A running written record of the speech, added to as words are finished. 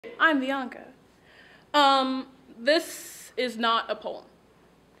I'm Bianca. This is not a poem.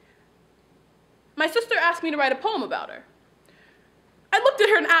 My sister asked me to write a poem about her. I looked at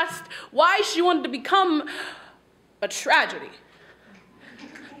her and asked why she wanted to become a tragedy.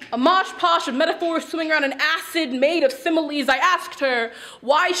 A mosh posh of metaphors swimming around an acid made of similes. I asked her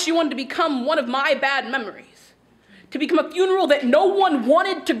why she wanted to become one of my bad memories. To become a funeral that no one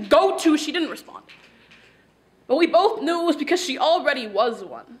wanted to go to. She didn't respond. But we both knew it was because she already was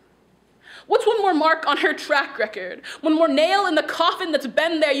one. What's one more mark on her track record? One more nail in the coffin that's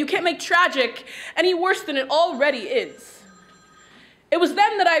been there. You can't make tragic any worse than it already is. It was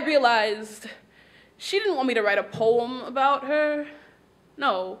then that I realized she didn't want me to write a poem about her.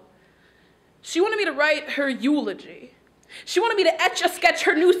 No. She wanted me to write her eulogy. She wanted me to etch a sketch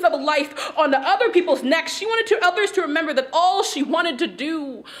her new sub of life onto other people's necks. She wanted others to remember that all she wanted to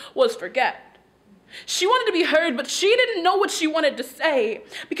do was forget. She wanted to be heard, but she didn't know what she wanted to say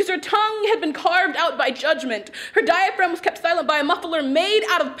because her tongue had been carved out by judgment. Her diaphragm was kept silent by a muffler made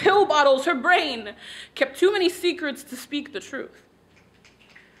out of pill bottles. Her brain kept too many secrets to speak the truth.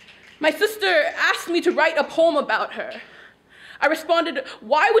 My sister asked me to write a poem about her. I responded,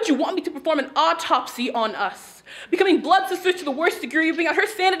 why would you want me to perform an autopsy on us? Becoming blood sisters to the worst degree, ripping out her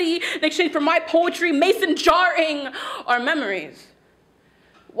sanity in exchange for my poetry, mason jarring our memories.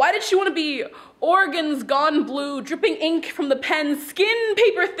 Why did she want to be organs gone blue, dripping ink from the pen, skin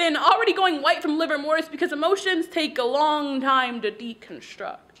paper thin, already going white from liver remorse because emotions take a long time to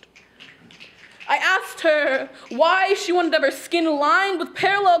deconstruct? I asked her why she wanted to have her skin lined with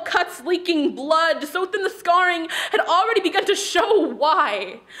parallel cuts leaking blood, so thin the scarring had already begun to show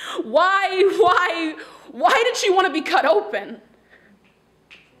why. Why did she want to be cut open?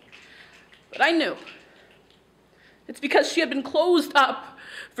 But I knew. It's because she had been closed up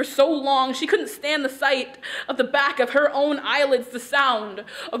for so long, she couldn't stand the sight of the back of her own eyelids. The sound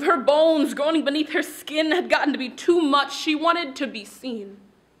of her bones groaning beneath her skin had gotten to be too much. She wanted to be seen.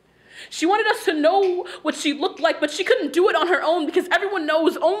 She wanted us to know what she looked like, but she couldn't do it on her own because everyone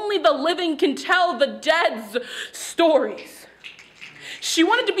knows only the living can tell the dead's stories. She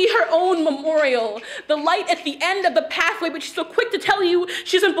wanted to be her own memorial, the light at the end of the pathway, but she's so quick to tell you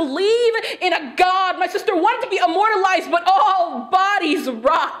she doesn't believe in a God. My sister wanted to be immortalized, but all bodies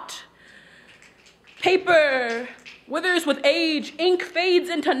rot. Paper withers with age, ink fades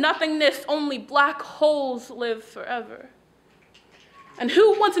into nothingness, only black holes live forever. And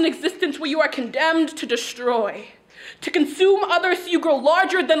who wants an existence where you are condemned to destroy? To consume others so you grow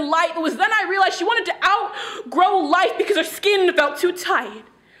larger than life. It was then I realized she wanted to outgrow life because her skin felt too tight.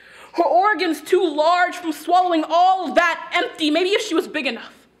 Her organs too large from swallowing all that empty. Maybe if she was big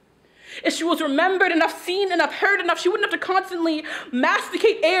enough, if she was remembered enough, seen enough, heard enough, she wouldn't have to constantly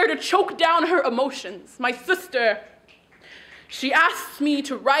masticate air to choke down her emotions. My sister, she asked me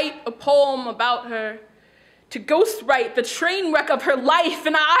to write a poem about her, to ghostwrite the train wreck of her life,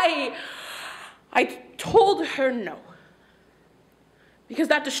 and I told her no. Because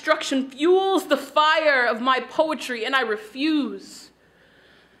that destruction fuels the fire of my poetry, and I refuse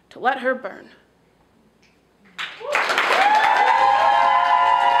to let her burn.